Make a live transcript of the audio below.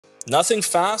Nothing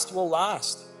fast will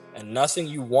last, and nothing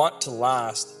you want to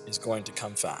last is going to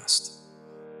come fast.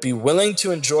 Be willing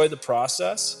to enjoy the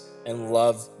process and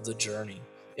love the journey.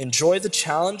 Enjoy the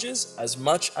challenges as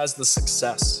much as the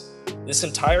success. This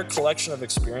entire collection of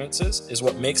experiences is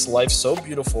what makes life so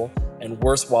beautiful and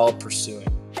worthwhile pursuing.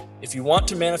 If you want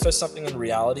to manifest something in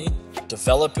reality,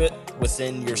 develop it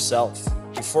within yourself.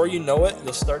 Before you know it,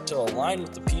 you'll start to align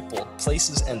with the people,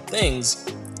 places, and things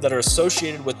that are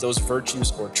associated with those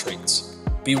virtues or traits.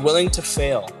 Be willing to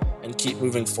fail and keep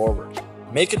moving forward.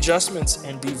 Make adjustments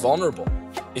and be vulnerable.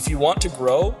 If you want to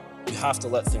grow, you have to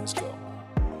let things go.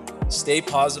 Stay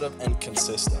positive and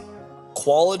consistent.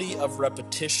 Quality of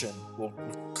repetition will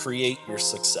create your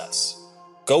success.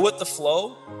 Go with the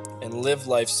flow and live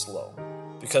life slow.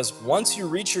 Because once you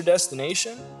reach your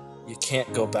destination, you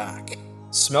can't go back.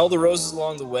 Smell the roses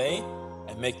along the way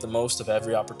and make the most of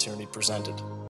every opportunity presented.